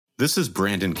This is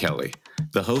Brandon Kelly,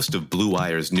 the host of Blue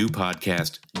Wire's new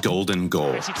podcast, Golden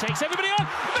Goal. Messi takes everybody on.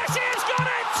 Messi has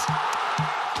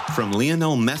got it! From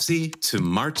Lionel Messi to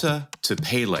Marta to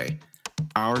Pele,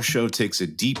 our show takes a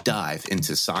deep dive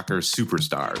into soccer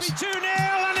superstars. 2-0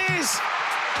 and is.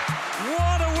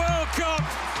 What a World Cup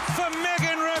for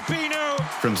Megan Rapinoe.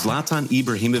 From Zlatan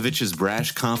Ibrahimovic's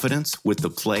brash confidence with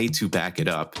the play to back it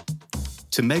up,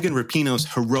 to Megan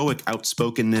Rapinoe's heroic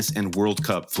outspokenness and World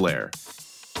Cup flair.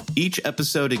 Each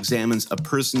episode examines a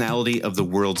personality of the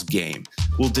world's game.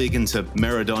 We'll dig into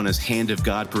Maradona's Hand of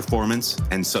God performance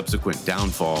and subsequent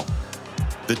downfall,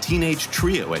 the teenage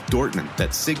trio at Dortmund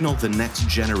that signal the next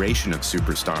generation of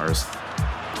superstars,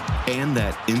 and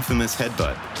that infamous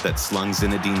headbutt that slung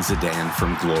Zinedine Zidane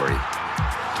from glory.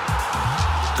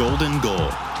 Golden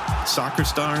Goal, soccer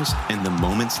stars and the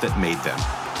moments that made them.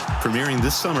 Premiering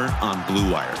this summer on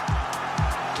Blue Wire.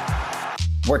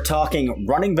 We're talking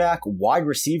running back, wide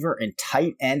receiver, and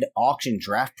tight end auction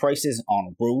draft prices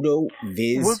on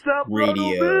RotoViz Radio.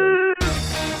 RotoViz?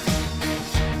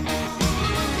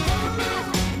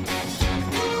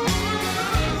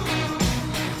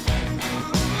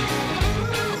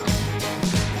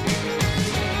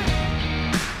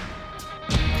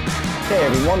 Hey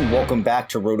everyone, welcome back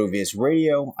to RotoViz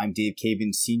Radio. I'm Dave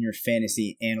Cabin, Senior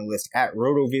Fantasy Analyst at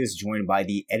RotoViz, joined by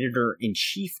the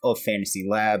Editor-in-Chief of Fantasy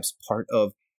Labs, part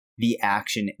of the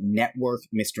Action Network,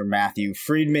 Mr. Matthew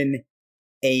Friedman,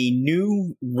 a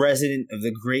new resident of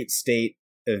the great state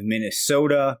of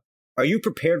Minnesota. Are you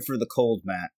prepared for the cold,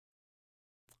 Matt?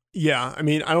 Yeah, I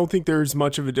mean, I don't think there's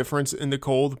much of a difference in the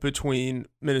cold between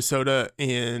Minnesota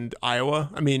and Iowa.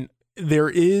 I mean, there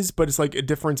is, but it's like a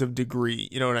difference of degree.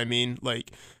 You know what I mean?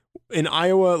 Like in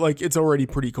Iowa, like it's already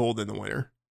pretty cold in the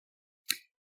winter.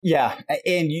 Yeah,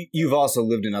 and you've also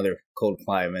lived in other cold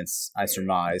climates, I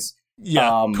surmise.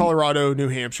 Yeah, Colorado, New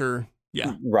Hampshire.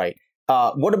 Yeah. Right.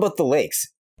 What about the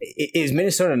lakes? Is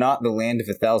Minnesota not the land of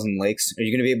 1,000 lakes? Are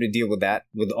you going to be able to deal with that,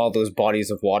 with all those bodies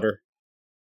of water?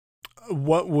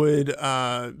 What would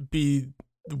be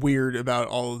weird about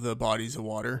all of the bodies of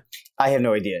water? I have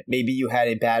no idea. Maybe you had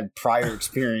a bad prior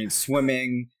experience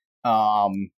swimming.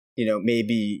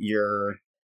 Maybe you're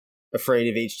afraid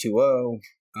of H2O.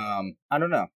 I don't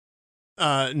know.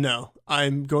 No,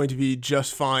 I'm going to be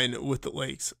just fine with the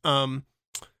lakes. I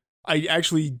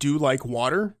actually do like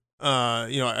water.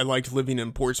 I liked living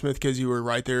in Portsmouth because you were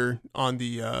right there on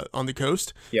the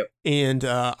coast. Yep. And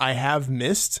I have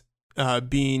missed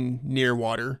being near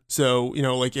water. So,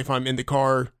 like if I'm in the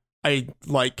car, I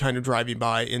like kind of driving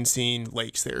by and seeing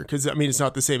lakes there. Because, I mean, it's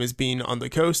not the same as being on the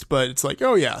coast, but it's like,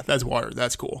 oh, yeah, that's water.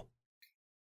 That's cool.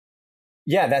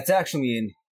 Yeah, that's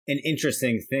actually an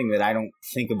interesting thing that I don't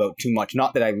think about too much.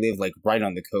 Not that I live like right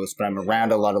on the coast, but I'm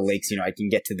around a lot of lakes. I can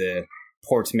get to the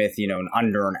Portsmouth, in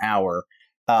under an hour.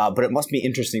 But it must be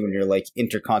interesting when you're like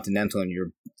intercontinental and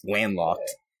you're landlocked.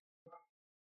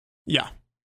 Yeah.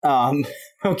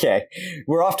 Okay.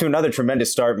 We're off to another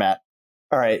tremendous start, Matt.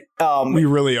 All right. We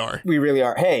really are. We really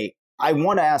are. Hey, I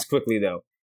want to ask quickly though.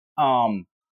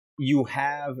 You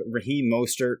have Raheem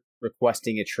Mostert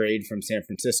requesting a trade from San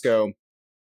Francisco.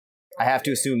 I have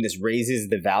to assume this raises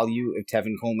the value of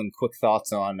Tevin Coleman. Quick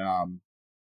thoughts on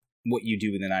what you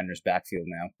do with the Niners backfield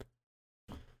now.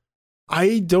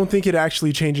 I don't think it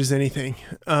actually changes anything.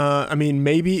 I mean,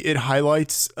 maybe it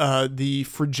highlights the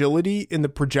fragility in the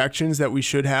projections that we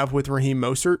should have with Raheem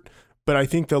Mostert, but I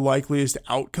think the likeliest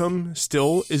outcome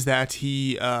still is that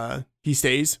he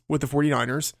stays with the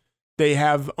 49ers. They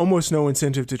have almost no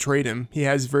incentive to trade him. He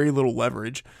has very little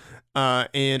leverage.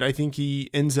 And I think he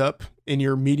ends up in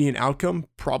your median outcome,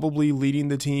 probably leading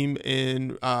the team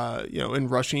in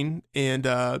rushing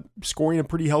and scoring a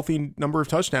pretty healthy number of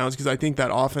touchdowns, because I think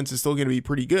that offense is still going to be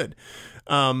pretty good.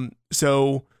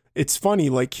 So it's funny,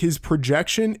 like his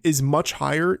projection is much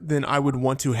higher than I would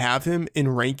want to have him in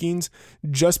rankings,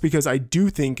 just because I do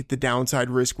think the downside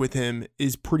risk with him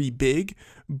is pretty big.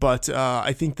 But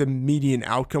I think the median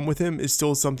outcome with him is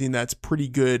still something that's pretty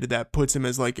good, that puts him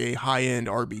as like a high-end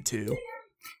RB2.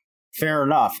 Fair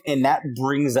enough. And that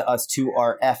brings us to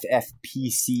our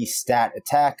FFPC stat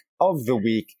attack of the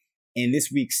week. And this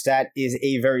week's stat is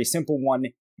a very simple one,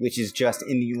 which is just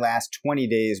in the last 20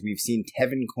 days, we've seen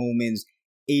Tevin Coleman's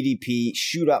ADP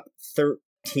shoot up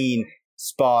 13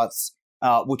 spots,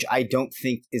 which I don't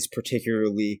think is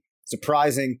particularly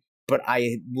surprising. But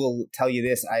I will tell you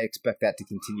this, I expect that to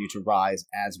continue to rise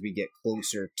as we get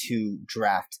closer to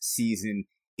draft season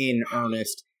in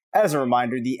earnest. As a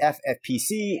reminder, the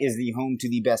FFPC is the home to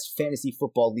the best fantasy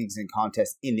football leagues and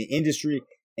contests in the industry,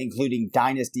 including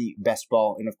Dynasty, Best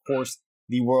Ball, and of course,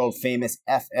 the world-famous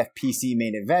FFPC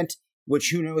main event.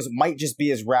 which who knows might just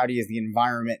be as rowdy as the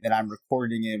environment that I'm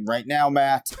recording in right now,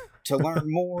 Matt. To learn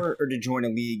more or to join a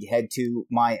league, head to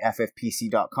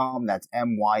myffpc.com. That's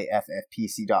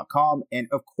myffpc.com. And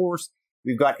of course,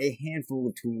 we've got a handful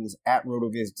of tools at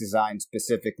RotoViz designed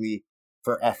specifically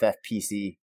for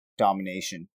FFPC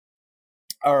domination.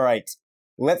 All right,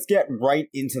 let's get right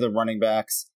into the running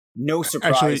backs. No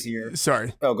surprise here.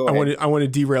 Sorry. Oh, go ahead. I want to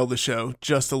derail the show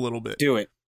just a little bit. Do it.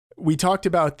 We talked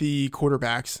about the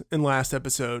quarterbacks in last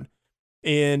episode.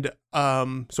 And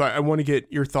so I want to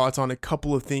get your thoughts on a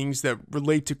couple of things that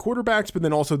relate to quarterbacks, but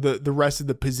then also the rest of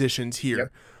the positions here.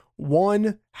 Yep.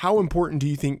 One, how important do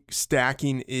you think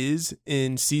stacking is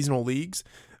in seasonal leagues?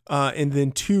 And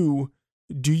then two,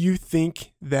 do you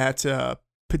think that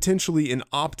potentially an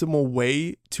optimal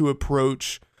way to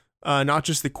approach not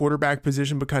just the quarterback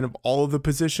position, but kind of all of the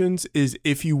positions is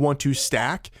if you want to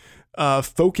stack,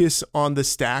 focus on the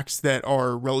stacks that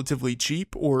are relatively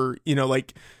cheap or,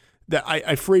 like, that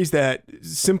I phrase that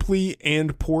simply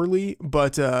and poorly,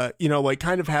 but,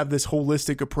 kind of have this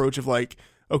holistic approach of like,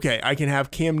 okay, I can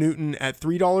have Cam Newton at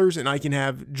 $3 and I can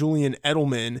have Julian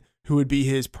Edelman, who would be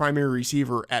his primary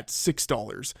receiver, at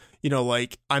 $6.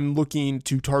 I'm looking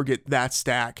to target that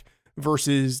stack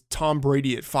versus Tom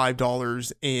Brady at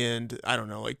 $5 and I don't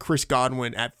know, like Chris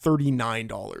Godwin at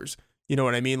 $39. You know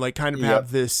what I mean? Like kind of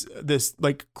have this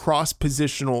like cross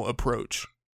positional approach.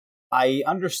 I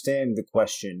understand the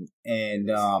question, and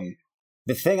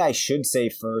the thing I should say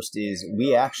first is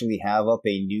we actually have up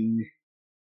a new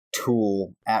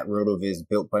tool at RotoViz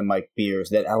built by Mike Beers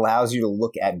that allows you to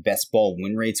look at best ball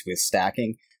win rates with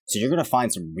stacking. So you're going to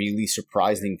find some really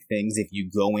surprising things if you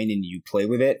go in and you play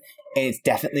with it, and it's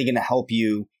definitely going to help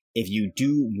you if you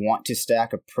do want to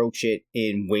stack, approach it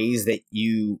in ways that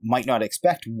you might not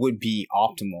expect would be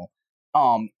optimal.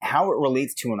 How it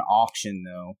relates to an auction,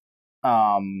 though,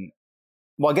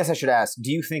 well, I guess I should ask,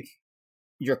 do you think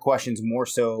your question's more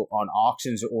so on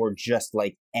auctions or just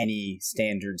like any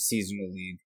standard seasonal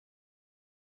league?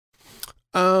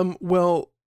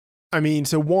 Well, I mean,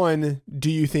 so one,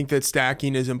 do you think that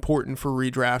stacking is important for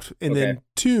redraft? And then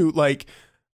two, like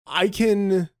I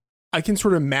can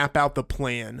sort of map out the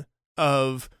plan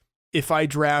of if I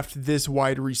draft this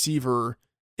wide receiver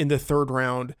in the 3rd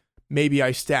round, maybe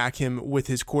I stack him with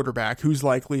his quarterback who's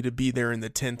likely to be there in the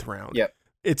 10th round. Yep.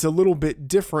 It's a little bit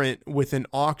different with an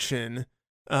auction,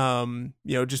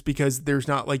 just because there's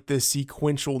not like the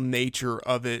sequential nature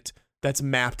of it that's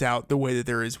mapped out the way that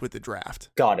there is with the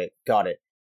draft. Got it.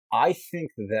 I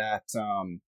think that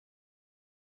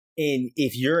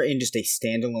if you're in just a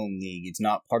standalone league, it's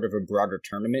not part of a broader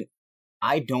tournament,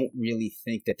 I don't really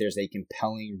think that there's a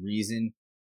compelling reason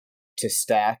to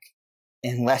stack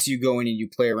unless you go in and you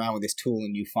play around with this tool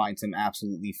and you find some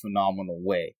absolutely phenomenal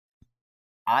way.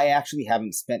 I actually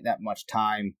haven't spent that much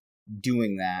time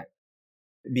doing that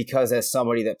because as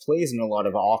somebody that plays in a lot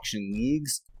of auction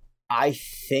leagues, I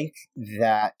think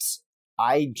that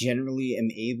I generally am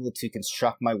able to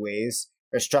construct my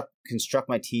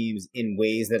teams in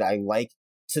ways that I like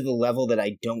to the level that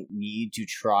I don't need to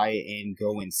try and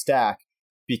go and stack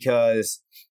because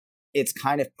it's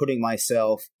kind of putting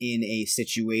myself in a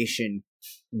situation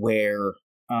where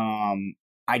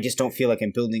I just don't feel like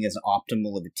I'm building as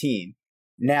optimal of a team.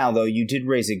 Now, though, you did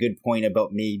raise a good point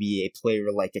about maybe a player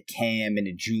like a Cam and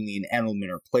a Julian Edelman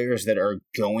or players that are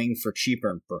going for cheaper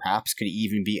and perhaps could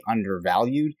even be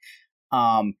undervalued.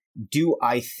 Do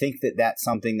I think that that's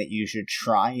something that you should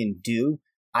try and do?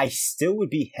 I still would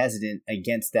be hesitant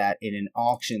against that in an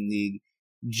auction league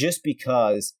just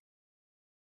because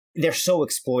they're so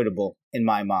exploitable in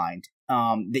my mind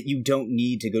that you don't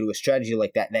need to go to a strategy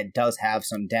like that that does have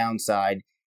some downside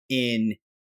in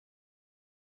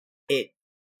it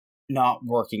not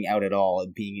working out at all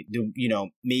and being,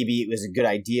 maybe it was a good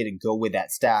idea to go with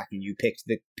that stack and you picked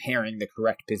the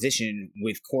correct position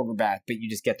with quarterback, but you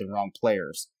just get the wrong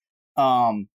players.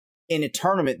 In a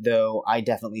tournament, though, I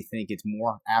definitely think it's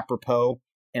more apropos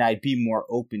and I'd be more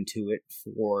open to it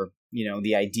for,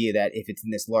 the idea that if it's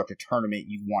in this larger tournament,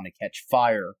 you want to catch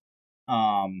fire.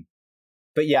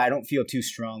 But yeah, I don't feel too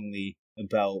strongly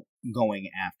about going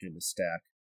after the stack.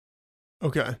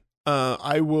 Okay.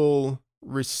 I will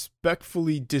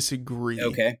respectfully disagree.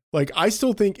 Okay. Like, I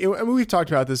still think, we've talked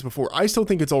about this before, I still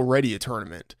think it's already a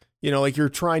tournament. Like you're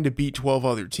trying to beat 12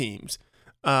 other teams.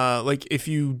 Like if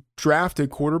you draft a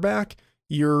quarterback,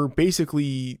 you're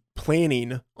basically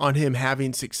planning on him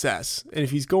having success. And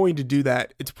if he's going to do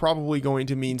that, it's probably going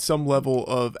to mean some level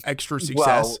of extra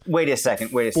success. Well, wait a second.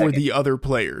 For the other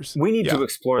players. We need to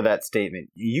explore that statement.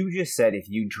 You just said if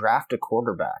you draft a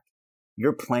quarterback,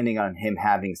 you're planning on him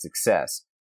having success.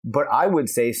 But I would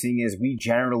say, seeing as we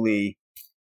generally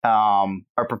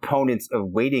are proponents of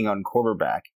waiting on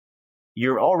quarterback,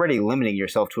 you're already limiting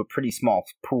yourself to a pretty small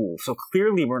pool. So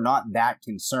clearly we're not that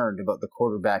concerned about the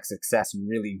quarterback success and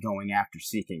really going after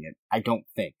seeking it. I don't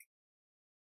think.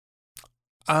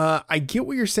 I get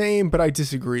what you're saying, but I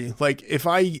disagree. Like if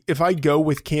I go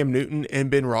with Cam Newton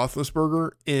and Ben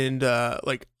Roethlisberger, and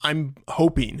like I'm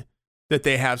hoping that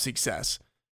they have success,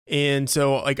 and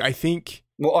so like I think.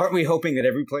 Well, aren't we hoping that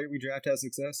every player we draft has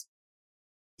success?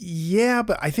 Yeah,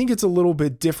 but I think it's a little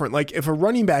bit different. Like if a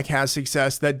running back has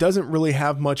success, that doesn't really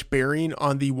have much bearing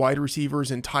on the wide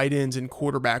receivers and tight ends and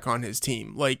quarterback on his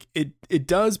team. Like it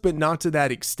does, but not to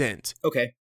that extent.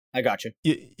 Okay. I got you.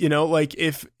 You know, like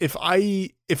if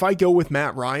I go with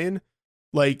Matt Ryan,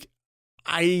 like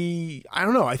I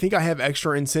don't know. I think I have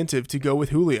extra incentive to go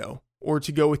with Julio or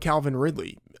to go with Calvin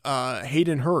Ridley,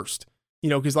 Hayden Hurst, you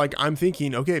know, because like I'm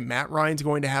thinking, okay, Matt Ryan's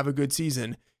going to have a good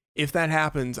season. If that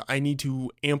happens, I need to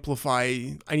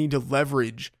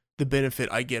leverage the benefit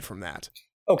I get from that.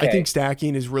 Okay. I think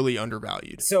stacking is really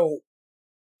undervalued. So,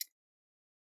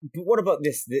 but what about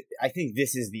this? I think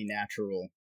this is the natural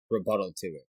rebuttal to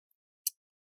it.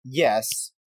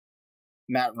 Yes,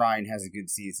 Matt Ryan has a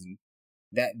good season.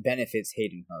 That benefits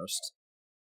Hayden Hurst.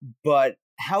 But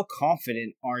how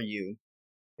confident are you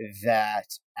that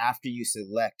after you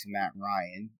select Matt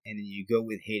Ryan and then you go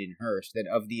with Hayden Hurst, that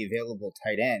of the available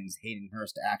tight ends, Hayden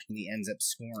Hurst actually ends up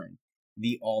scoring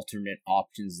the alternate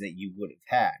options that you would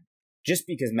have had? Just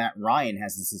because Matt Ryan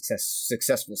has a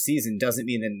successful season doesn't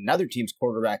mean that another team's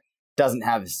quarterback doesn't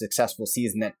have a successful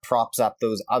season that props up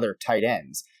those other tight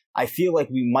ends. I feel like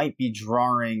we might be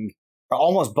drawing or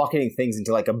almost bucketing things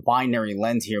into like a binary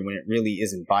lens here when it really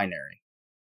isn't binary.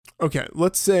 Okay,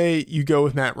 let's say you go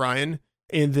with Matt Ryan,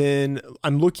 and then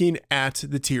I'm looking at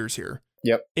the tiers here.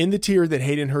 Yep. In the tier that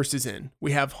Hayden Hurst is in,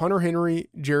 we have Hunter Henry,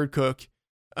 Jared Cook,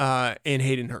 and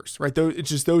Hayden Hurst, right? It's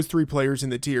just those three players in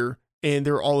the tier, and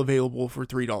they're all available for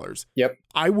 $3. Yep.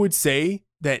 I would say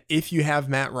that if you have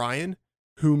Matt Ryan,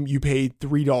 whom you paid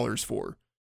 $3 for,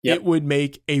 it would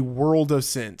make a world of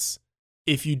sense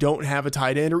if you don't have a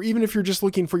tight end, or even if you're just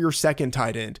looking for your second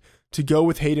tight end, to go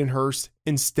with Hayden Hurst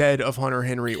instead of Hunter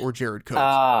Henry or Jared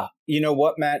Cook. You know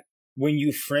what, Matt? When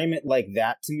you frame it like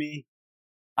that to me,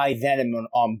 I then am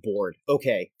on board.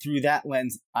 Okay, through that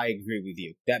lens, I agree with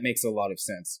you. That makes a lot of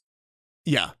sense.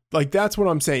 Yeah, like that's what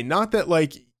I'm saying. Not that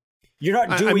like... You're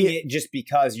not doing it just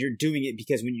because. You're doing it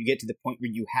because when you get to the point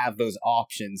where you have those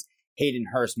options, Hayden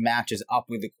Hurst matches up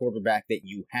with the quarterback that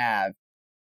you have.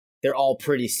 They're all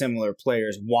pretty similar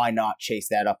players. Why not chase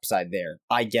that upside there?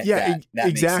 I get that. That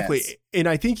exactly. Makes sense. And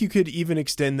I think you could even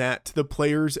extend that to the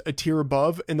players a tier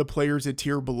above and the players a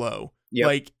tier below. Yep.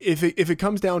 Like if it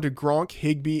comes down to Gronk,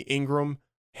 Higbee, Ingram,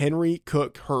 Henry,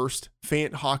 Cook, Hurst,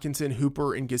 Fant, Hawkinson,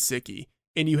 Hooper, and Gesicki,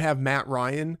 and you have Matt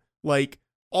Ryan, like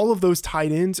all of those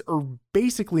tight ends are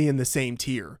basically in the same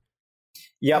tier.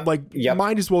 Yep.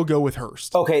 Might as well go with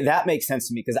Hurst. Okay, that makes sense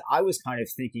to me because I was kind of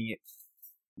thinking it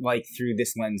like through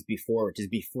this lens before, which is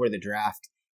before the draft.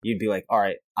 You'd be like, all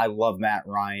right, I love Matt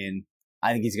Ryan.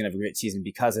 I think he's going to have a great season.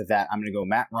 Because of that, I'm going to go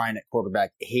Matt Ryan at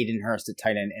quarterback, Hayden Hurst at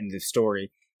tight end, end of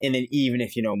story. And then even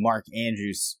if, Mark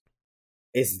Andrews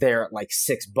is there at like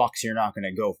 $6, you're not going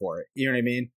to go for it. You know what I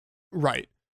mean? Right.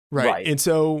 And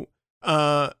so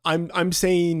I'm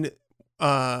saying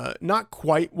not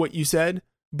quite what you said,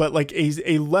 but like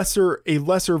a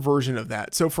lesser version of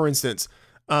that. So for instance,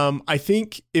 I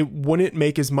think it wouldn't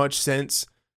make as much sense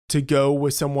to go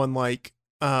with someone like,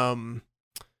 I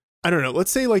don't know,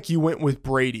 let's say like you went with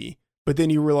Brady, but then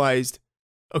you realized,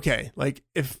 okay, like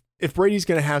if Brady's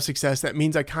going to have success, that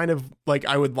means I kind of like,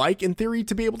 I would like in theory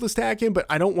to be able to stack him, but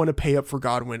I don't want to pay up for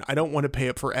Godwin. I don't want to pay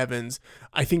up for Evans.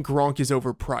 I think Gronk is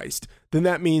overpriced. Then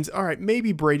that means, all right,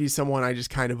 maybe Brady's someone I just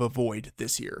kind of avoid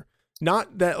this year.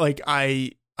 Not that like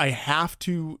I have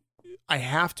to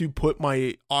put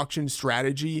my auction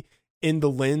strategy in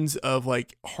the lens of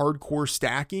like hardcore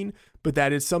stacking, but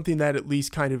that is something that at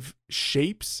least kind of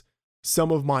shapes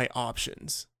some of my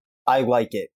options. I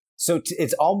like it. So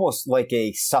it's almost like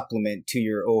a supplement to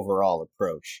your overall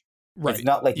approach. Right. It's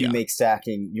not like you make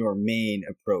stacking your main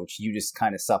approach. You just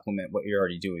kind of supplement what you're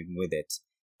already doing with it.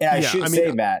 And I should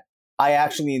say, Matt, I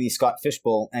actually in the Scott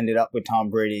Fishbowl ended up with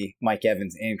Tom Brady, Mike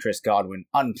Evans, and Chris Godwin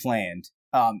unplanned.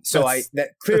 So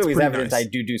that clearly is evidence nice. I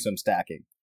do some stacking.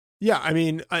 Yeah, I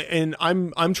mean,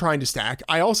 I'm trying to stack.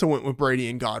 I also went with Brady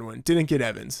and Godwin. Didn't get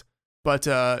Evans, but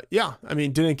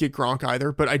didn't get Gronk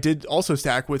either. But I did also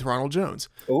stack with Ronald Jones.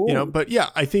 Ooh. But yeah,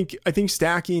 I think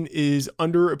stacking is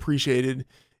underappreciated,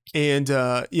 and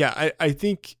I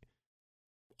think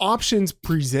options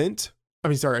present. I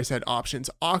mean, sorry, I said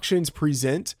options. Auctions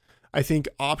present. I think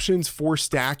options for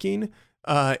stacking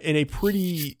in a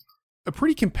pretty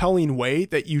compelling way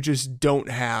that you just don't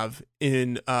have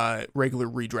in regular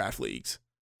redraft leagues.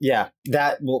 Yeah,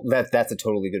 that's a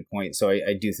totally good point. So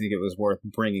I do think it was worth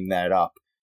bringing that up.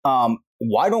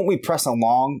 Why don't we press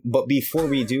along? But before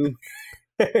we do,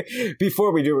 we're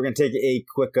going to take a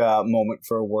quick moment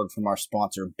for a word from our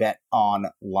sponsor, Bet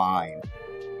Online.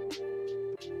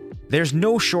 There's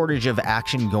no shortage of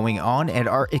action going on at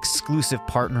our exclusive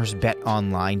partners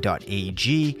betonline.ag.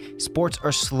 Sports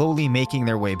are slowly making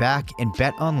their way back, and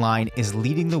BetOnline is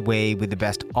leading the way with the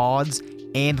best odds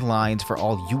and lines for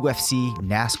all UFC,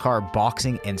 NASCAR,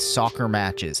 boxing, and soccer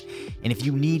matches. And if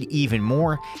you need even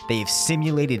more, they have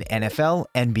simulated NFL,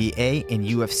 NBA, and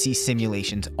UFC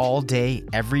simulations all day,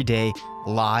 every day,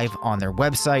 live on their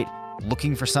website.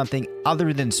 Looking for something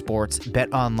other than sports?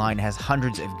 BetOnline has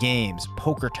hundreds of games,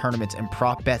 poker tournaments, and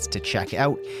prop bets to check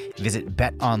out. Visit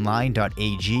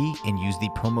betonline.ag and use the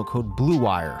promo code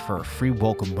BLUEWIRE for a free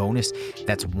welcome bonus.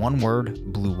 That's one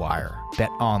word, BLUEWIRE.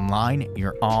 BetOnline,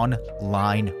 your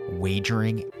online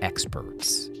wagering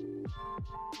experts.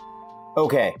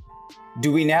 Okay.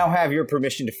 Do we now have your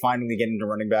permission to finally get into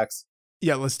running backs?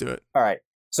 Yeah, let's do it. All right.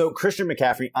 So Christian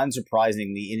McCaffrey,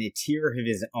 unsurprisingly, in a tier of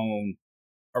his own,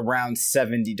 around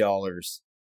 $70.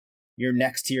 Your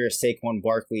next tier is Saquon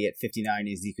Barkley at 59,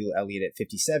 Ezekiel Elliott at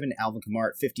 57, Alvin Kamara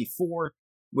at 54,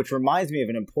 which reminds me of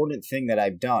an important thing that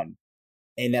I've done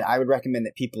and that I would recommend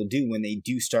that people do when they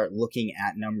do start looking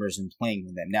at numbers and playing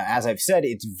with them. Now, as I've said,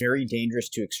 it's very dangerous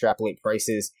to extrapolate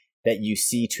prices that you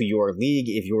see to your league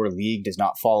if your league does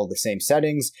not follow the same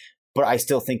settings, but I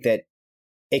still think that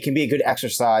it can be a good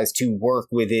exercise to work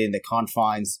within the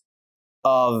confines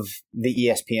of the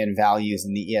ESPN values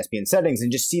and the ESPN settings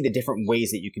and just see the different ways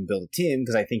that you can build a team,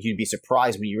 because I think you'd be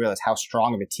surprised when you realize how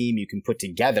strong of a team you can put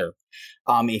together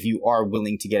if you are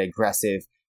willing to get aggressive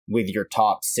with your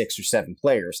top 6 or 7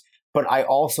 players. But I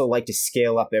also like to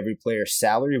scale up every player's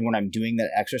salary when I'm doing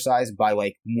that exercise by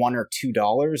like $1 or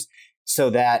 $2 so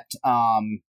that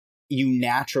you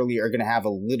naturally are going to have a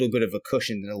little bit of a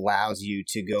cushion that allows you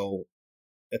to go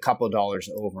a couple of dollars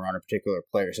over on a particular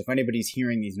player. So if anybody's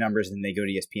hearing these numbers and they go to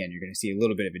ESPN, you're going to see a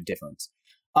little bit of a difference.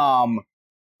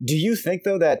 Do you think,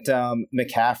 though, that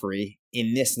McCaffrey,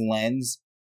 in this lens,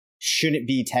 shouldn't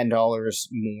be $10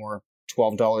 more,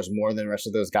 $12 more than the rest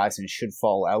of those guys and should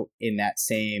fall out in that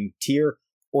same tier?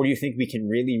 Or do you think we can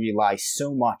really rely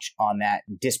so much on that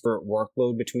disparate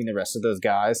workload between the rest of those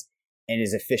guys and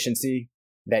his efficiency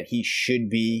that he should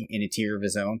be in a tier of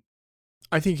his own?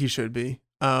 I think he should be.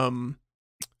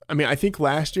 I think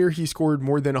last year he scored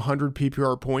more than 100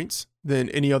 PPR points than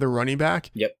any other running back.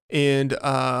 Yep. And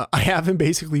I have him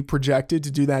basically projected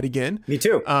to do that again. Me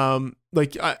too. I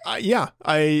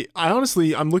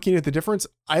honestly, I'm looking at the difference.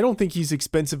 I don't think he's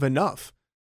expensive enough.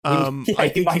 I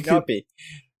think he might not be.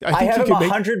 I have him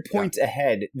 100 points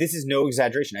ahead. This is no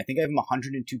exaggeration. I think I have him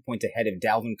 102 points ahead of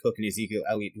Dalvin Cook and Ezekiel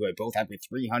Elliott, who I both have with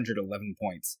 311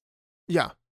 points. Yeah.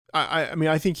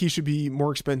 I think he should be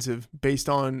more expensive based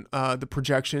on the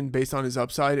projection, based on his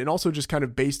upside, and also just kind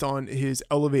of based on his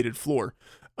elevated floor.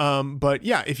 But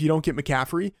yeah, if you don't get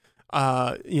McCaffrey,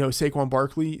 Saquon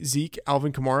Barkley, Zeke,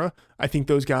 Alvin Kamara, I think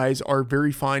those guys are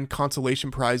very fine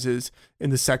consolation prizes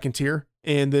in the second tier.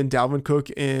 And then Dalvin Cook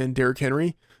and Derrick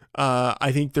Henry,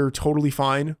 I think they're totally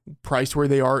fine priced where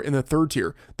they are in the third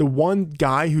tier. The one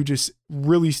guy who just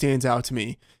really stands out to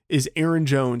me is Aaron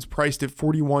Jones, priced at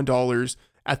 $41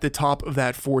 at the top of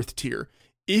that fourth tier.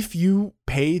 If you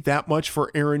pay that much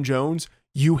for Aaron Jones,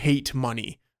 you hate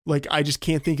money. Like, I just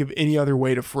can't think of any other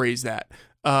way to phrase that.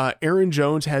 Aaron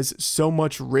Jones has so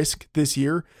much risk this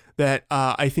year that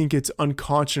I think it's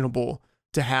unconscionable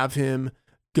to have him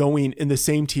going in the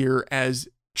same tier as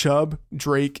Chubb,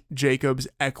 Drake, Jacobs,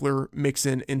 Eckler,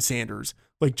 Mixon, and Sanders.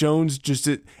 Like, Jones just,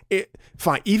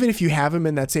 fine. Even if you have him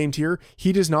in that same tier,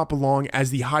 he does not belong as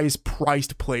the highest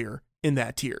priced player in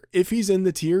that tier. If he's in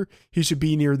the tier, he should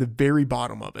be near the very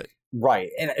bottom of it. Right.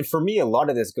 And for me, a lot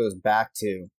of this goes back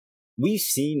to, we've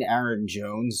seen Aaron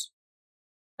Jones,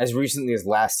 as recently as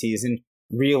last season,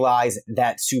 realize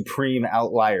that supreme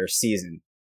outlier season.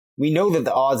 We know that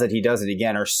the odds that he does it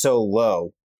again are so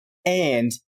low,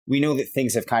 and we know that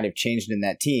things have kind of changed in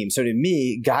that team. So to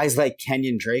me, guys like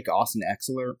Kenyon Drake, Austin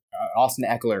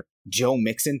Eckler, Joe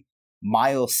Mixon,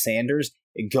 Miles Sanders,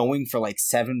 going for like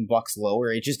 $7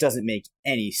 lower, it just doesn't make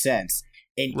any sense.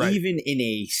 And right. Even in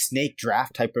a snake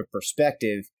draft type of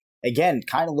perspective, again,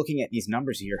 kind of looking at these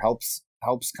numbers here helps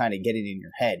kind of get it in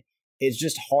your head. It's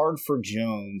just hard for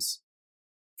Jones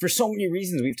for so many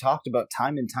reasons we've talked about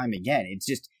time and time again.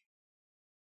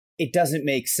 It doesn't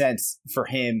make sense for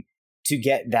him to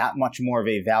get that much more of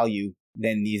a value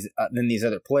than these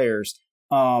other players.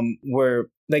 where,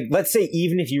 like, let's say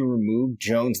even if you remove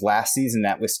Jones last season,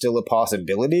 that was still a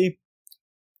possibility.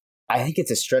 I think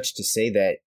it's a stretch to say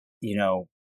that,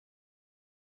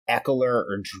 Eckler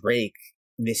or Drake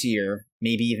this year,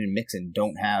 maybe even Mixon,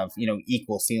 don't have,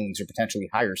 equal ceilings or potentially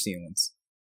higher ceilings.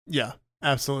 Yeah,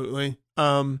 absolutely.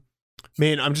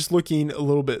 Man, I'm just looking a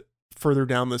little bit further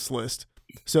down this list.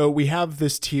 So we have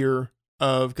this tier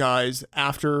of guys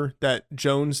after that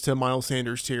Jones to Miles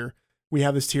Sanders tier. We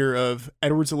have this tier of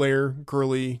Edwards-Helaire,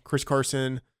 Gurley, Chris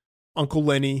Carson, Uncle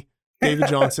Lenny, David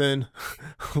Johnson,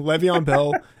 Le'Veon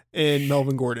Bell, and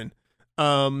Melvin Gordon.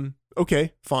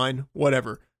 Okay, fine,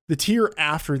 whatever. The tier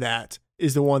after that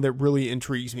is the one that really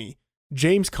intrigues me.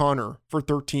 James Conner for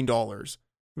 $13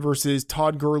 versus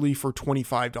Todd Gurley for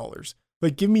 $25.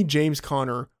 Like, give me James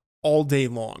Conner all day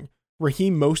long.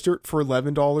 Raheem Mostert for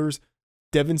 $11,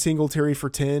 Devin Singletary for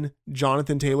 $10,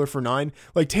 Jonathan Taylor for $9.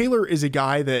 Like, Taylor is a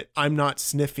guy that I'm not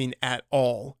sniffing at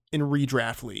all in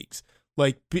redraft leagues.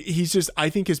 Like, he's just, I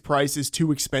think his price is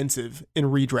too expensive in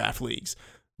redraft leagues.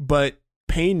 But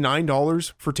paying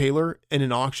 $9 for Taylor in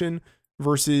an auction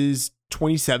versus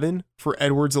 $27 for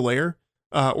Edwards-Helaire,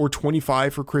 or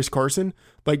 $25 for Chris Carson,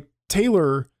 like,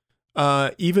 Taylor,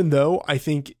 even though I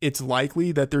think it's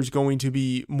likely that there's going to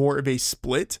be more of a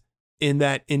split in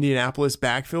that Indianapolis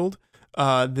backfield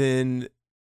than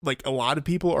like a lot of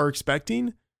people are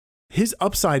expecting, his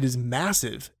upside is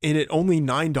massive. And at only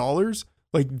 $9,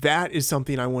 like, that is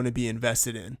something I want to be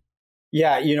invested in.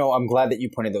 Yeah, I'm glad that you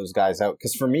pointed those guys out,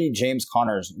 because for me, James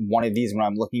Conner is one of these when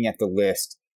I'm looking at the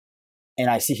list and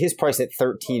I see his price at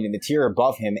 13 and the tier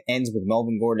above him ends with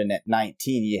Melvin Gordon at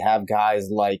 19. You have guys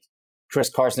like Chris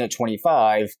Carson at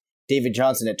 25, David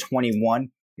Johnson at 21.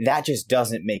 That just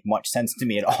doesn't make much sense to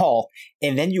me at all.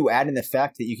 And then you add in the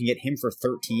fact that you can get him for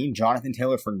 13, Jonathan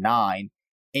Taylor for 9,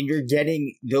 and you're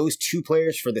getting those two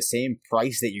players for the same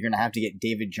price that you're going to have to get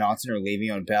David Johnson or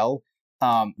Le'Veon Bell.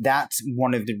 That's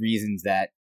one of the reasons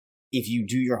that if you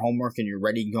do your homework and you're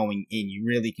ready going in, you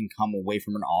really can come away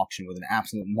from an auction with an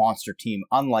absolute monster team,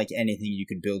 unlike anything you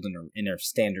could build in a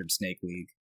standard snake league.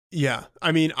 Yeah,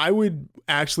 I mean, I would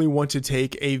actually want to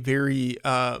take a very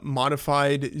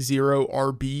modified zero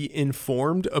RB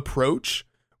informed approach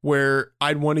where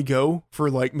I'd want to go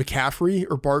for like McCaffrey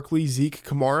or Barkley, Zeke,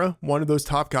 Kamara, one of those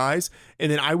top guys.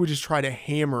 And then I would just try to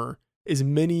hammer as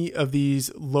many of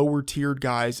these lower tiered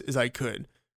guys as I could.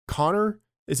 Connor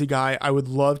is a guy I would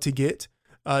love to get.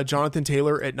 Jonathan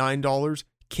Taylor at $9,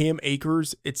 Cam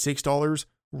Akers at $6,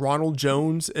 Ronald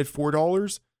Jones at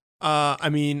 $4. I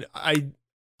mean,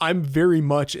 I'm very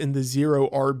much in the zero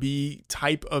RB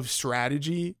type of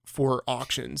strategy for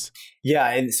auctions. Yeah,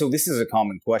 and so this is a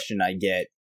common question I get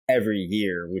every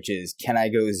year, which is, can I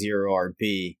go zero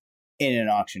RB in an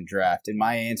auction draft? And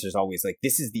my answer is always like,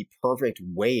 this is the perfect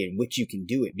way in which you can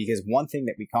do it, because one thing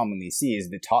that we commonly see is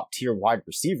the top tier wide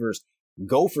receivers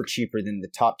go for cheaper than the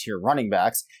top tier running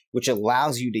backs, which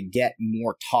allows you to get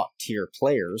more top tier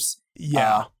players.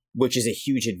 Yeah. Which is a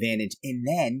huge advantage. And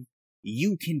then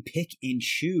you can pick and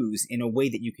choose in a way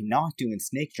that you cannot do in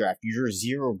snake draft your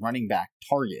zero running back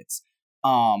targets.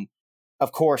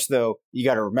 Of course, though, you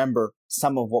got to remember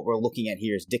some of what we're looking at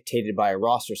here is dictated by a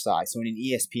roster size. So in an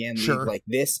ESPN league like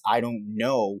this, I don't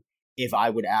know if I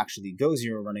would actually go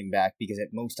zero running back, because at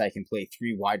most I can play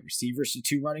 3 wide receivers to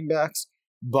 2 running backs.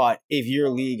 But if your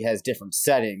league has different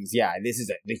settings, yeah, this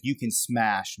is you can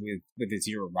smash with a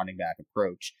zero running back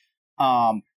approach.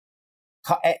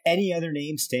 Any other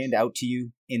names stand out to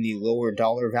you in the lower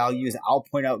dollar values? I'll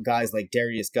point out guys like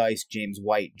Darius Geis, James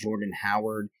White, Jordan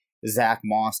Howard, Zach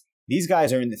Moss. These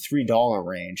guys are in the $3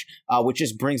 range, which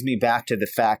just brings me back to the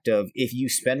fact of, if you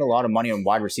spend a lot of money on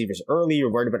wide receivers early,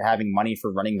 you're worried about having money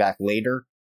for running back later,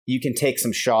 you can take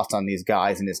some shots on these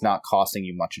guys and it's not costing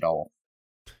you much at all.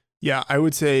 Yeah, I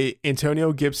would say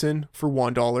Antonio Gibson for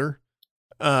 $1.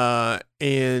 I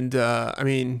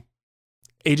mean,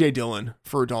 AJ Dillon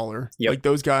for $1. Yep. Like,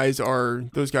 those guys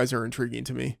are intriguing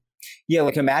to me. Yeah,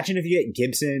 like, imagine if you get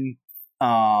Gibson.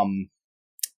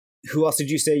 Who else did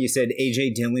you say? You said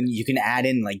AJ Dillon. You can add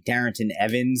in like Darrington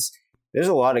Evans. There's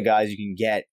a lot of guys you can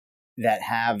get that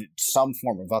have some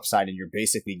form of upside, and you're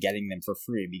basically getting them for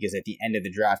free, because at the end of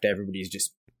the draft, everybody's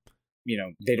just,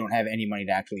 they don't have any money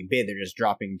to actually bid. They're just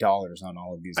dropping dollars on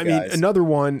all of these guys. I mean, another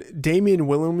one, Damian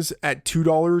Williams at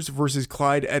 $2 versus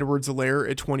Clyde Edwards-Helaire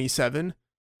at $27.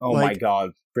 Oh my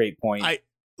God. Great point.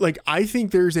 I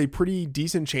think there's a pretty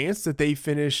decent chance that they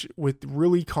finish with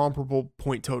really comparable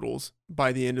point totals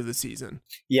by the end of the season.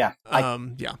 Yeah.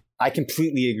 I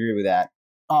completely agree with that.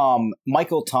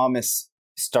 Michael Thomas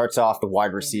starts off the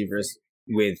wide receivers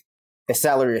with a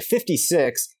salary of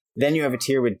 $56. Then you have a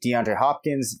tier with DeAndre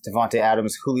Hopkins, Devontae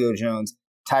Adams, Julio Jones,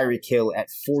 Tyreek Hill at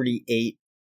 $48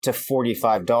 to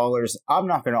 $45. I'm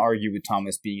not going to argue with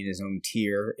Thomas being in his own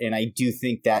tier, and I do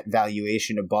think that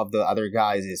valuation above the other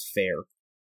guys is fair.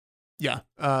 Yeah,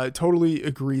 totally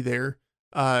agree there.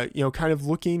 Kind of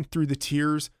looking through the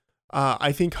tiers,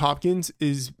 I think Hopkins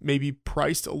is maybe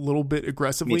priced a little bit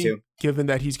aggressively, given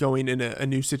that he's going in a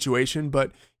new situation.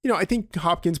 But, I think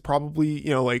Hopkins probably,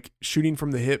 like shooting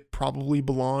from the hip probably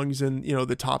belongs in,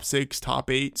 the top 6, top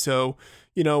 8. So,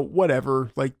 whatever,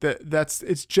 like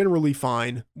it's generally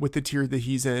fine with the tier that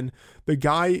he's in.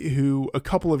 A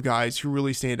couple of guys who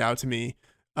really stand out to me,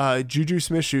 Juju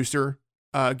Smith-Schuster,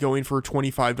 going for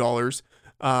 $25.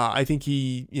 I think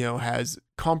he, has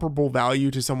comparable value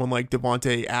to someone like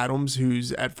Devontae Adams,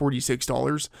 who's at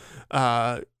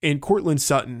 $46, and Cortland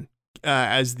Sutton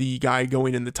as the guy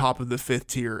going in the top of the 5th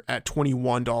tier at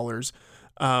 $21.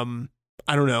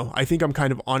 I don't know. I think I'm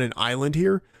kind of on an island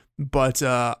here, but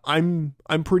I'm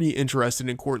pretty interested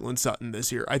in Cortland Sutton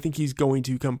this year. I think he's going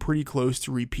to come pretty close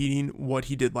to repeating what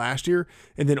he did last year.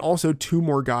 And then also 2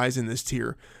 more guys in this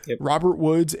tier, Robert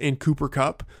Woods and Cooper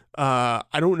Kupp.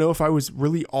 I don't know if I was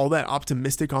really all that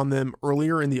optimistic on them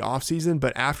earlier in the offseason,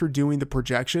 but after doing the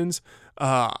projections,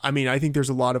 I think there's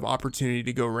a lot of opportunity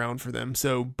to go around for them.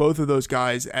 So both of those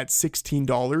guys at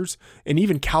 $16, and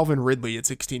even Calvin Ridley at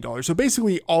 $16. So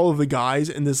basically all of the guys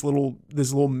in this little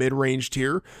mid-range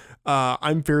tier,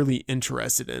 I'm fairly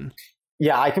interested in.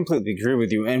 Yeah, I completely agree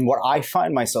with you. And what I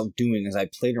find myself doing is I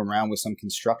played around with some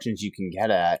constructions you can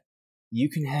get at. You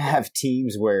can have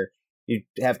teams where you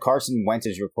have Carson Wentz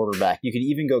as your quarterback. You could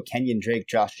even go Kenyon Drake,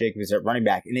 Josh Jacobs at running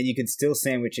back. And then you could still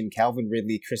sandwich in Calvin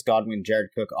Ridley, Chris Godwin, Jared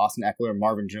Cook, Austin Eckler,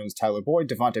 Marvin Jones, Tyler Boyd,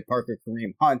 Devontae Parker,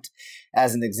 Kareem Hunt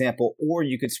as an example. Or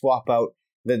you could swap out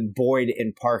the Boyd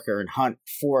and Parker and Hunt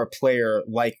for a player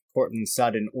like Cortland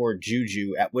Sutton or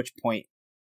Juju, at which point,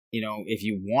 if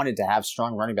you wanted to have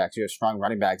strong running backs, you have strong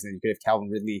running backs, and you could have Calvin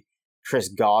Ridley, Chris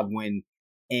Godwin,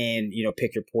 and,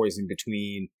 pick your poison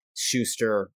between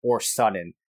Schuster or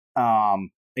Sutton.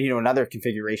 Another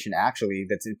configuration actually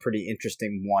that's a pretty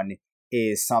interesting one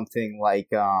is something like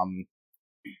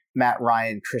Matt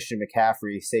Ryan, Christian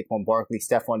McCaffrey, Saquon Barkley,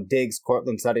 Stephon Diggs,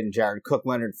 Cortland Sutton, Jared Cook,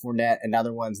 Leonard Fournette.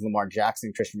 Another one's Lamar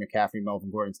Jackson, Christian McCaffrey,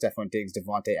 Melvin Gordon, Stephon Diggs,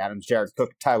 Devontae Adams, Jared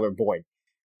Cook, Tyler Boyd.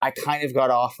 I kind of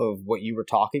got off of what you were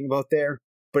talking about there,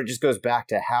 but it just goes back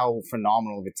to how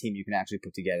phenomenal of a team you can actually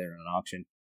put together in an auction.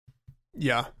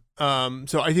 Yeah.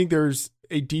 So I think there's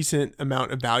a decent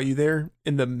amount of value there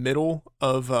in the middle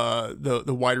of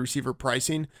the wide receiver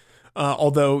pricing.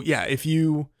 Although, yeah, if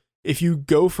you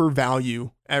go for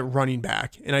value at running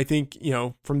back, and I think,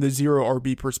 from the zero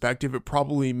RB perspective, it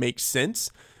probably makes sense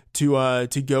to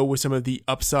go with some of the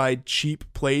upside cheap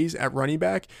plays at running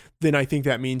back, then I think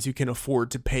that means you can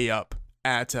afford to pay up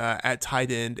at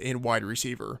tight end and wide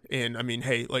receiver. And I mean,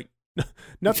 hey, like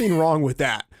nothing wrong with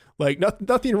that. Like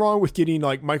nothing wrong with getting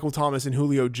like Michael Thomas and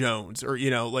Julio Jones, or,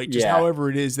 however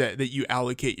it is that you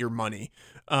allocate your money.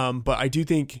 But I do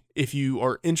think if you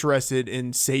are interested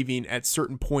in saving at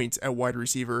certain points at wide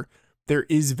receiver, there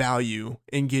is value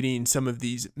in getting some of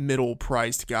these middle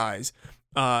priced guys.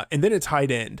 And then at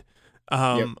tight end,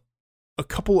 a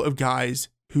couple of guys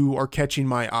who are catching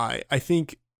my eye. I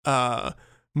think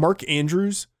Mark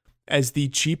Andrews as the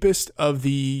cheapest of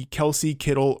the Kelsey,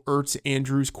 Kittle, Ertz,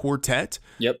 Andrews quartet,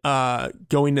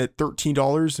 going at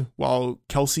 $13, while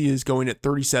Kelsey is going at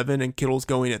 $37 and Kittle's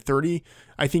going at $30.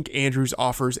 I think Andrews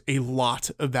offers a lot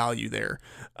of value there.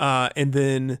 And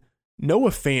then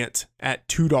Noah Fant at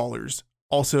 $2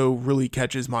 also really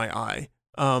catches my eye.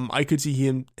 I could see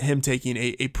him taking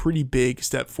a pretty big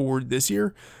step forward this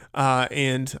year.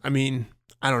 And I mean,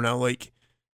 I don't know, like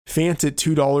Fant at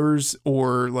 $2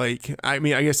 or I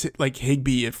guess like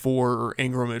Higbee at $4 or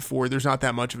Ingram at $4, there's not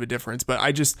that much of a difference, but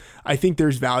I think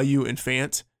there's value in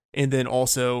Fant. And then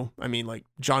also, I mean, like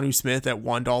Jonnu Smith at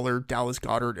 $1, Dallas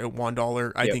Goedert at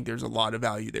 $1. I think there's a lot of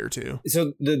value there too.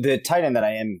 So the tight end that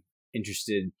I am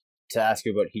interested to ask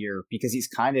you about here, because he's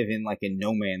kind of in like a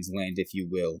no man's land, if you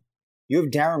will. You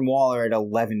have Darren Waller at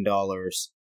 $11,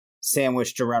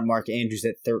 sandwiched around Mark Andrews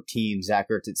at $13, Zach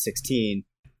Ertz at $16.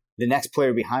 The next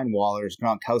player behind Waller is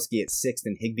Gronkowski at $6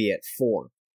 and Higbee at $4.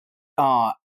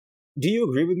 Do you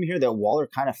agree with me here that Waller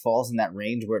kind of falls in that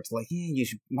range where it's like,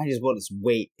 might as well just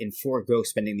wait and forego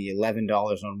spending the $11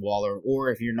 on Waller, or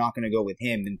if you're not going to go with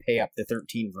him, then pay up the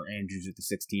 $13 for Andrews with the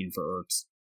 $16 for Ertz?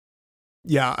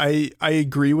 Yeah, I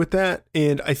agree with that.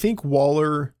 And I think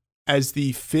Waller as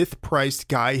the 5th priced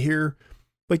guy here,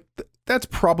 like that's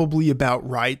probably about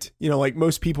right. Like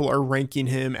most people are ranking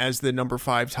him as the number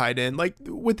 5 tight end, like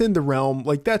within the realm,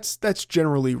 like that's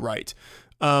generally right.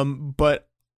 But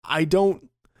I don't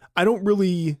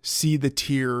really see the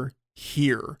tier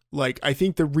here. Like, I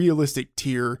think the realistic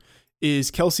tier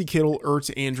is Kelsey, Kittle,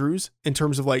 Ertz, Andrews in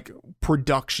terms of like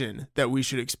production that we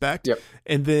should expect. Yep.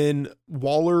 And then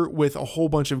Waller with a whole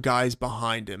bunch of guys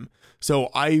behind him. So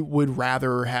I would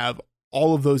rather have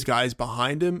all of those guys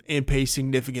behind him and pay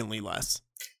significantly less.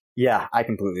 Yeah, I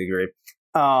completely agree.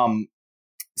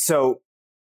 So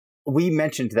we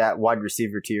mentioned that wide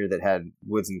receiver tier that had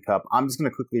Woods and Kupp. I'm just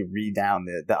going to quickly read down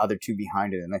the other two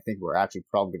behind it, and I think we're actually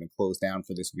probably going to close down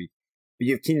for this week. But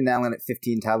you have Keenan Allen at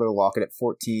 15, Tyler Lockett at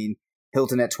 14,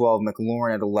 Hilton at 12,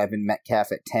 McLaurin at 11,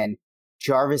 Metcalf at 10,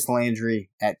 Jarvis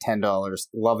Landry at $10.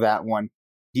 Love that one.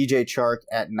 DJ Chark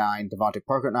at 9, Devontae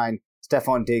Parker at 9,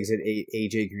 Stephon Diggs at 8,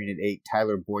 AJ Green at 8,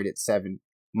 Tyler Boyd at 7,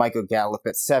 Michael Gallup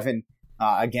at 7.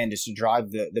 Again, just to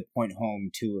drive the point home,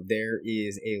 too, there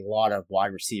is a lot of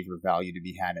wide receiver value to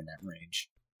be had in that range.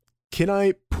 Can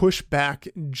I push back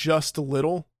just a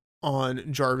little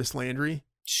on Jarvis Landry?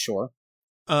 Sure.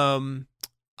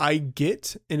 I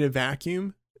get in a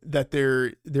vacuum that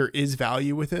there is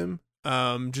value with him,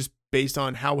 just based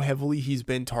on how heavily he's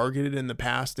been targeted in the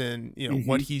past and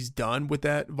what he's done with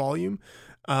that volume.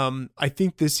 I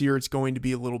think this year it's going to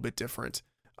be a little bit different.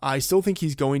 I still think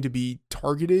he's going to be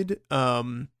targeted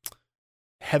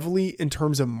heavily in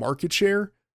terms of market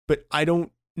share, but I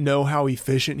don't know how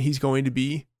efficient he's going to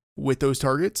be with those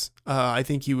targets. I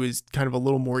think he was kind of a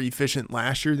little more efficient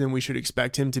last year than we should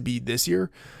expect him to be this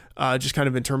year, just kind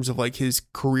of in terms of like his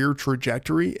career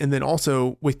trajectory. And then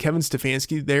also with Kevin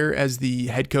Stefanski there as the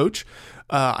head coach,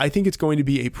 I think it's going to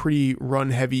be a pretty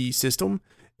run-heavy system.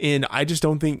 And I just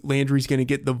don't think Landry's going to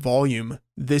get the volume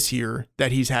this year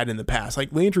that he's had in the past. Like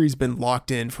Landry's been locked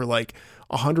in for like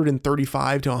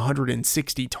 135 to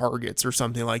 160 targets or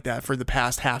something like that for the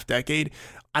past half decade.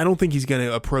 I don't think he's going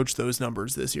to approach those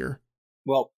numbers this year.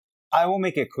 Well, I will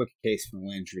make a quick case for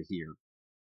Landry here.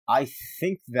 I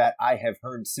think that I have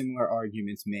heard similar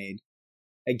arguments made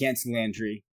against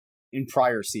Landry in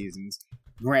prior seasons.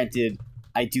 Granted,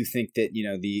 I do think that,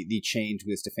 the change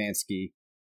with Stefanski,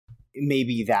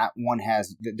 maybe that one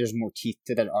there's more teeth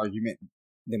to that argument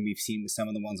than we've seen with some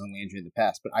of the ones on Landry in the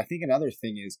past. But I think another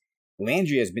thing is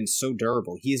Landry has been so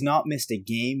durable. He has not missed a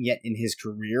game yet in his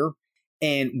career.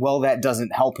 And while that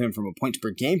doesn't help him from a points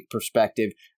per game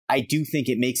perspective, I do think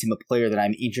it makes him a player that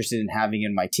I'm interested in having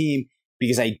in my team,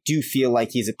 because I do feel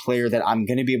like he's a player that I'm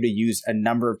going to be able to use a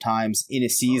number of times in a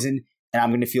season, and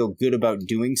I'm going to feel good about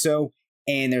doing so.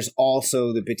 And there's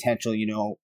also the potential,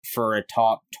 for a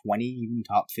top 20, even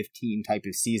top 15 type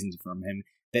of seasons from him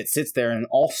that sits there. And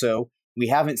also, we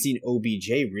haven't seen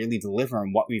OBJ really deliver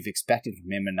on what we've expected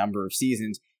from him a number of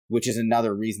seasons, which is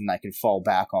another reason I can fall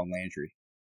back on Landry.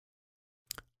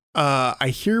 I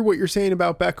hear what you're saying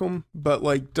about Beckham, but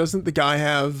like, doesn't the guy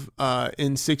have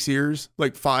in 6 years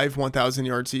like 5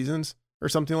 1,000-yard seasons or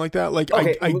something like that? Like,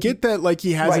 okay, I get that, like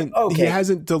he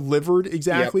hasn't delivered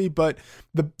exactly, yep. But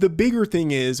the bigger thing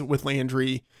is with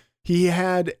Landry, he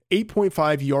had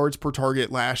 8.5 yards per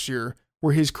target last year,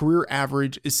 where his career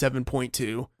average is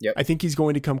 7.2. Yep. I think he's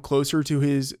going to come closer to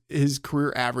his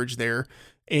career average there,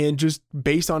 and just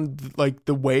based on like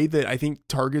the way that I think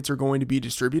targets are going to be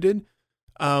distributed.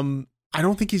 I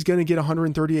don't think he's going to get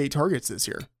 138 targets this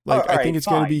year. Like, I think it's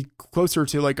going to be closer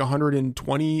to like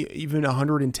 120, even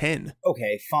 110.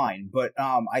 Okay, fine. But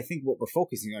I think what we're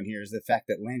focusing on here is the fact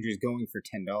that Landry's going for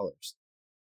 $10.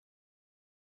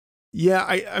 Yeah,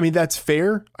 I mean, that's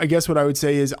fair. I guess what I would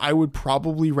say is I would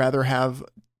probably rather have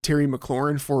Terry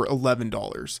McLaurin for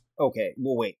 $11. Okay,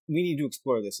 well, wait. We need to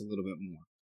explore this a little bit more.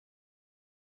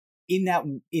 In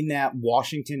that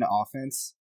Washington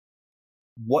offense,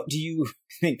 what do you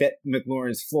think that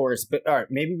McLaurin's floor is? But all right,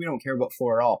 maybe we don't care about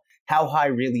floor at all. How high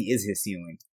really is his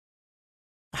ceiling?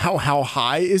 How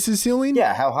high is his ceiling?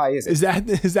 Yeah, how high is it?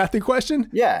 Is that the question?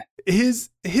 Yeah. His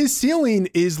ceiling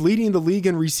is leading the league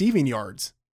in receiving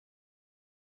yards.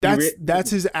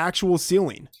 That's his actual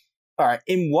ceiling. All right.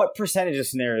 In what percentage of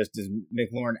scenarios does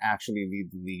McLaurin actually lead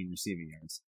the league in receiving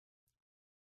yards?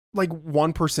 Like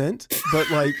 1%,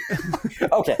 but like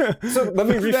okay. So let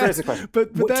me rephrase the question.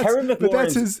 But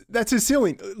that's his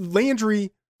ceiling.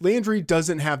 Landry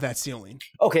doesn't have that ceiling.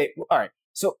 Okay. All right.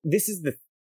 So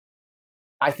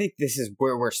I think this is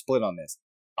where we're split on this.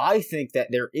 I think that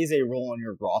there is a role on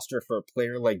your roster for a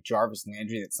player like Jarvis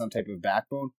Landry that's some type of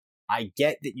backbone. I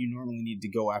get that you normally need to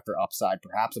go after upside.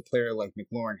 Perhaps a player like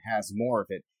McLaurin has more of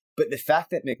it. But the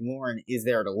fact that McLaurin is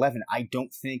there at 11, I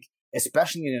don't think,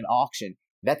 especially in an auction,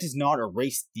 that does not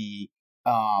erase the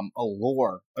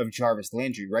allure of Jarvis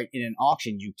Landry, right? In an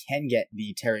auction, you can get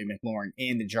the Terry McLaurin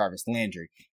and the Jarvis Landry.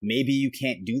 Maybe you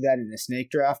can't do that in a snake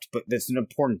draft, but that's an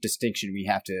important distinction we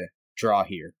have to draw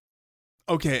here.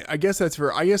 Okay, I guess that's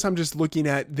fair. I guess I'm just looking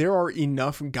at there are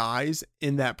enough guys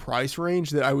in that price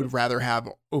range that I would rather have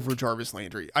over Jarvis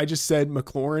Landry. I just said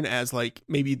McLaurin as like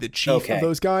maybe the chief of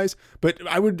those guys, but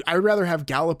I would rather have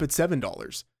Gallup at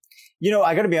 $7. You know,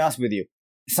 I got to be honest with you.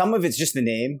 Some of it's just the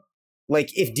name. Like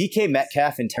if DK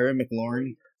Metcalf and Terry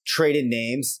McLaurin traded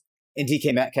names, and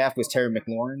DK Metcalf was Terry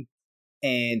McLaurin,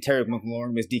 and Terry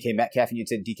McLaurin was DK Metcalf, and you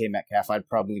said DK Metcalf, I'd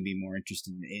probably be more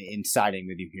interested in siding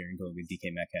with you here and going with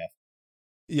DK Metcalf.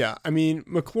 Yeah, I mean,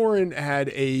 McLaurin had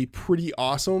a pretty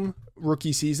awesome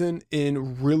rookie season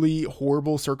in really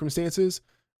horrible circumstances.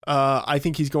 I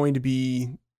think he's going to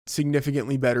be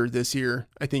significantly better this year.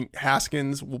 I think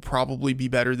Haskins will probably be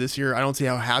better this year. I don't see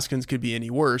how Haskins could be any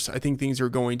worse. I think things are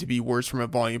going to be worse from a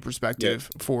volume perspective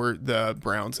for the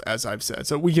Browns, as I've said.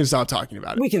 So we can stop talking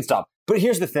about it. We can stop. But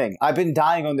here's the thing. I've been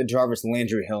dying on the Jarvis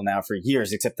Landry hill now for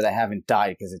years, except that I haven't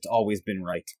died because it's always been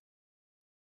right.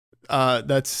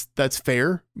 That's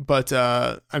fair, but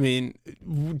I mean,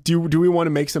 do we want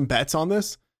to make some bets on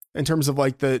this in terms of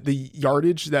like the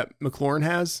yardage that McLaurin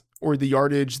has or the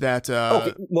yardage that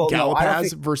Gallup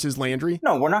has versus Landry?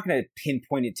 No, we're not going to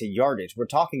pinpoint it to yardage. We're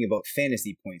talking about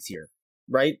fantasy points here,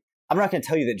 right? I'm not going to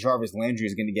tell you that Jarvis Landry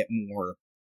is going to get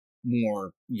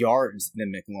more yards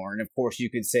than McLaurin. Of course, you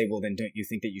could say, well, then don't you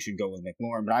think that you should go with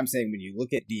McLaurin? But I'm saying when you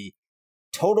look at the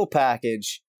total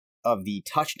package of the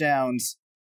touchdowns,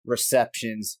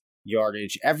 receptions,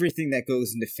 yardage, everything that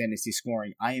goes into fantasy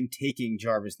scoring, I am taking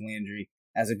Jarvis Landry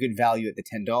as a good value at the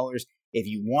 $10. If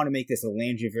you want to make this a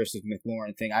Landry versus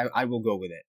McLaurin thing, I will go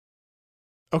with it.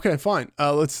 Okay, fine.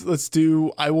 Let's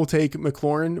do. I will take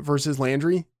McLaurin versus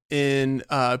Landry in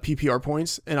PPR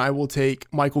points, and I will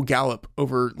take Michael Gallup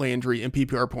over Landry in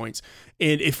PPR points.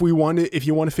 And if you want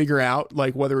to figure out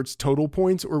like whether it's total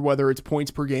points or whether it's points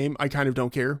per game, I kind of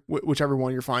don't care. Whichever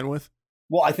one you're fine with.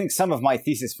 Well, I think some of my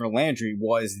thesis for Landry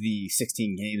was the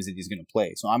 16 games that he's going to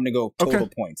play. So I'm going to go total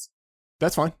points.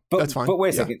 That's fine. That's fine. But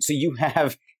wait a second. So you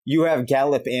have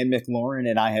Gallup and McLaurin,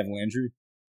 and I have Landry?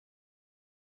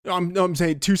 I'm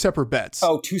saying two separate bets.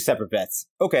 Oh, two separate bets.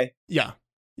 Okay. Yeah.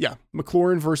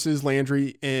 McLaurin versus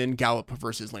Landry and Gallup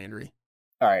versus Landry.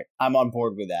 All right. I'm on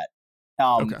board with that.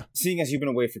 Okay. Seeing as you've been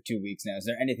away for 2 weeks now, is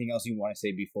there anything else you want to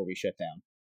say before we shut down?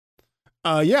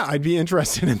 Yeah, I'd be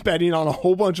interested in betting on a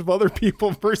whole bunch of other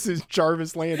people versus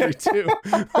Jarvis Landry too.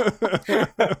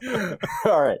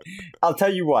 All right. I'll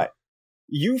tell you what.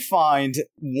 You find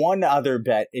one other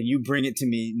bet and you bring it to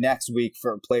me next week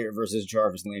for a player versus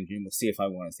Jarvis Landry, and we'll see if I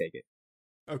want to take it.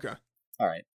 Okay. All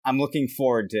right. I'm looking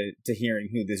forward to hearing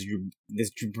who this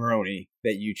jabroni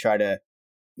that you try to...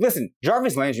 Listen,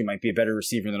 Jarvis Landry might be a better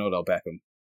receiver than Odell Beckham.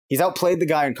 He's outplayed the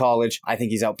guy in college. I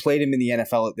think he's outplayed him in the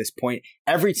NFL at this point.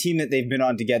 Every team that they've been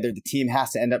on together, the team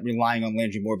has to end up relying on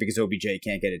Landry more because OBJ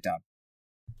can't get it done.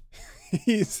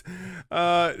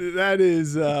 That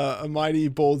is a mighty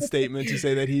bold statement to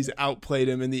say that he's outplayed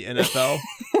him in the NFL.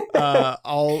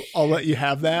 I'll let you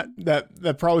have that.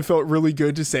 That probably felt really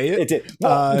good to say it. It did.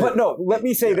 But no, let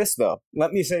me say this though.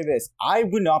 Let me say this. I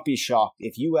would not be shocked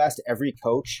if you asked every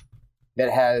coach that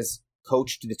has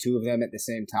coached the two of them at the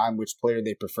same time which player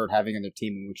they preferred having on their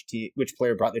team and which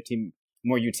player brought their team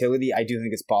more utility. I do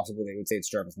think it's possible they would say it's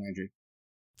Jarvis Landry.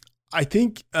 I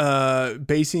think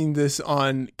basing this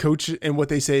on coach and what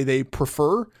they say they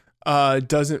prefer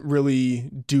doesn't really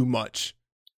do much.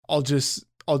 I'll just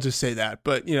say that.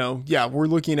 But, we're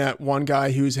looking at one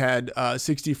guy who's had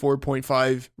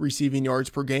 64.5 receiving yards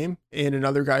per game and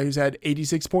another guy who's had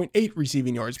 86.8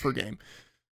 receiving yards per game.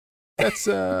 That's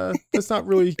not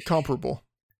really comparable.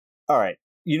 All right.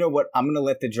 You know what? I'm going to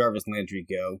let the Jarvis Landry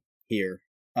go here.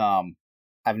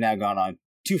 I've now gone on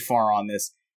too far on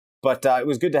this, but it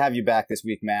was good to have you back this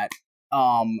week, Matt.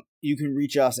 You can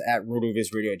reach us at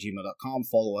rotovizradio@gmail.com.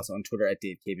 Follow us on Twitter at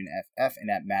DaveCavenFF and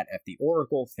at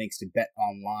MattFTOracle. Thanks to Bet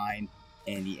Online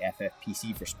and the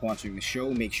FFPC for sponsoring the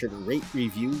show. Make sure to rate,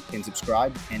 review, and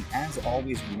subscribe. And as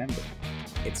always, remember,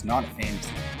 it's not a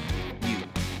fantasy.